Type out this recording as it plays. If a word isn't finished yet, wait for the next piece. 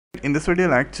in this video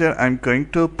lecture, I'm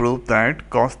going to prove that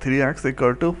cos 3x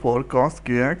equal to 4 cos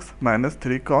qx minus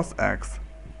 3 cos x.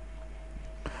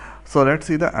 So let's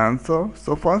see the answer.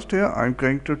 So first here, I'm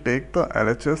going to take the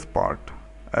LHS part.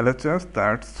 LHS,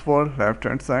 that's for left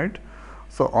hand side.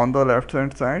 So on the left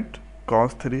hand side,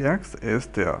 cos 3x is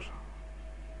there.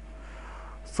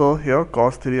 So here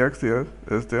cos 3x here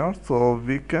is there. So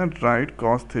we can write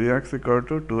cos 3x equal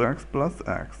to 2x plus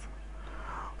x.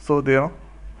 So there,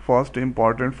 first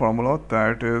important formula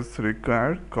that is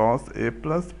required, cos a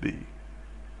plus b.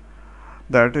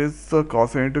 That is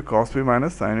cos a into cos b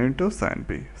minus sin into sin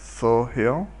b. So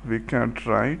here we can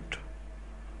write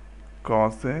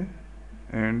cos a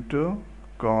into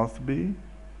cos b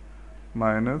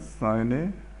minus sin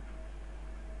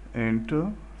a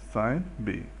into sin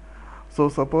b. So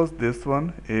suppose this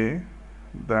one a,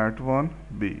 that one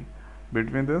b.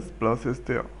 Between this plus is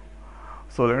there.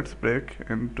 So let's break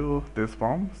into this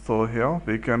form. So here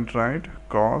we can write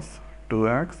cos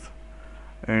 2x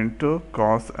into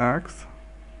cos x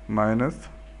minus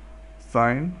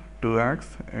sin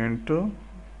 2x into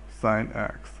sin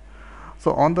x.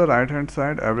 So on the right hand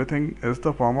side, everything is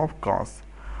the form of cos.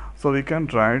 So we can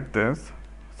write this.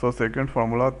 So second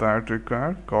formula that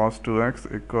required, cos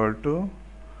 2x equal to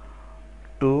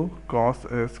 2 cos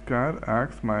a square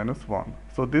x minus 1.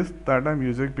 So this that I'm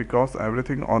using because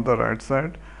everything on the right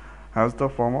side has the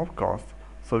form of cos.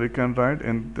 So we can write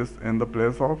in the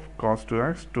place of cos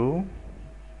 2x 2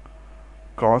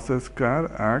 cos a square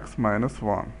x minus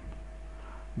 1.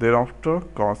 Thereafter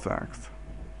cos x.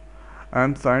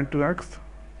 And sin 2x,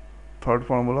 third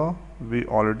formula we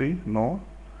already know,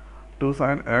 2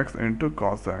 sin x into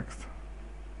cos x.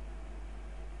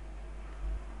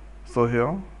 So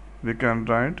here we can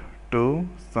write 2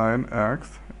 sin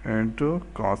x into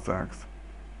cos x.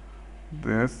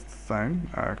 This sin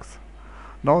x.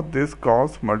 Now this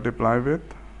cos multiply with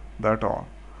that all.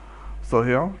 So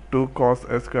here 2 cos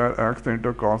a square x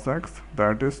into cos x,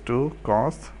 that is 2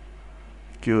 cos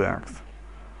qx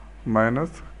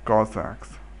minus cos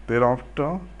x.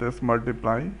 Thereafter this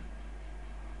multiply.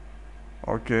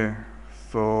 Okay,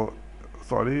 so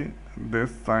sorry, this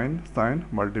sin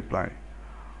multiply.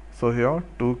 So here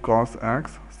 2 cos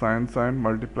x sin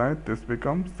multiply, this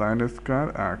becomes sin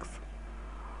square x.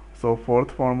 So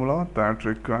fourth formula that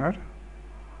required,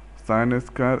 sin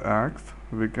square x,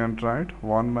 we can write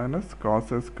 1 minus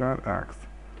cos square x.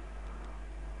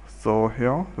 So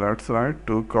here let's write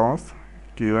 2 cos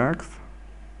qx.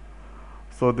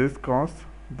 So this cos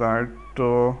that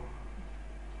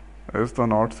is the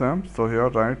not same. So here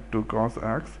write 2 cos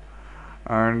x,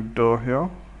 and here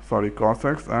cos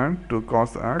x and 2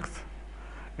 cos x.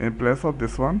 In place of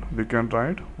this one, we can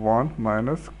write 1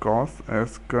 minus cos a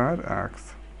square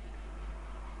x.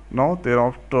 Now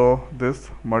thereafter this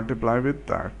multiply with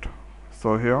that.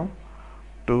 So here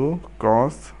 2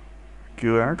 cos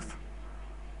qx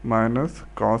minus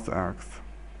cos x.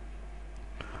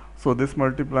 So this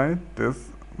multiply, this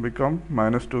become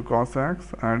minus 2 cos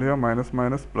x, and here minus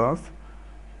minus plus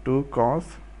 2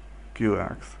 cos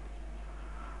qx.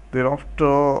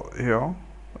 Thereafter here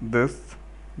this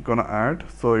gonna add,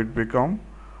 so it become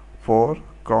 4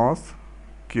 cos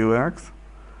qx,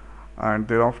 and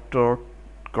thereafter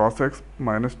cos x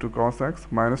minus 2 cos x,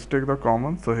 minus take the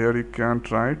common, so here you can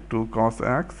write 2 cos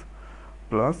x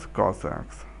plus cos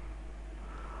x.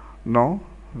 Now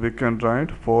we can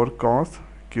write 4 cos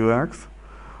qx.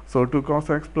 So 2 cos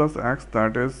x plus x,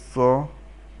 that is 3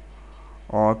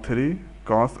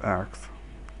 cos x.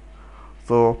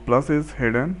 So plus is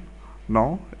hidden.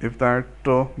 Now if that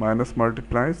minus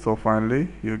multiplies, so finally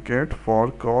you get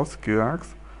 4 cos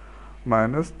qx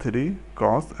minus 3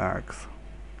 cos x.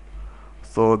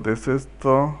 So this is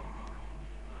the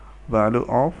value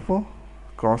of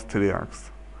cos 3x.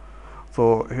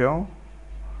 So here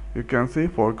you can see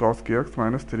 4 cos qx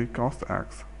minus 3 cos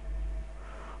x.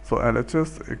 So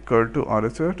LHS equal to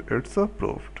RHS, it's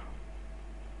proved.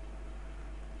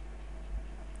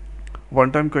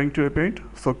 One time going to repeat.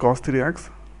 So cos 3x,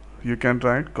 you can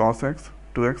write cos x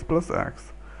 2x plus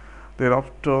x.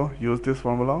 Thereafter use this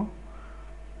formula.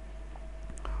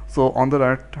 So on the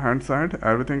right hand side,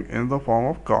 everything in the form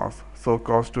of cos. So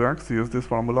cos 2x, use this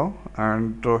formula,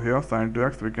 and here sin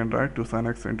 2x, we can write 2 sin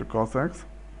x into cos x.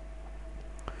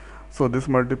 So this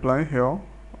multiply here,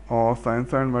 or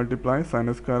sin multiply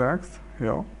sin square x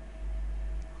here,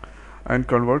 and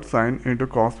convert sin into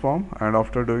cos form, and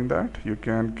after doing that you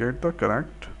can get the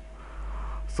correct.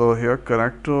 So here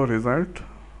correct result,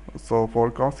 so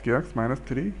 4 cos qx minus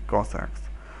 3 cos x.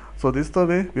 So this is the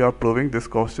way we are proving this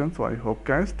question. So I hope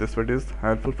guys this video is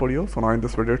helpful for you. So now in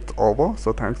this video it's over.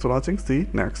 So thanks for watching. See you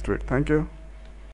next video. Thank you.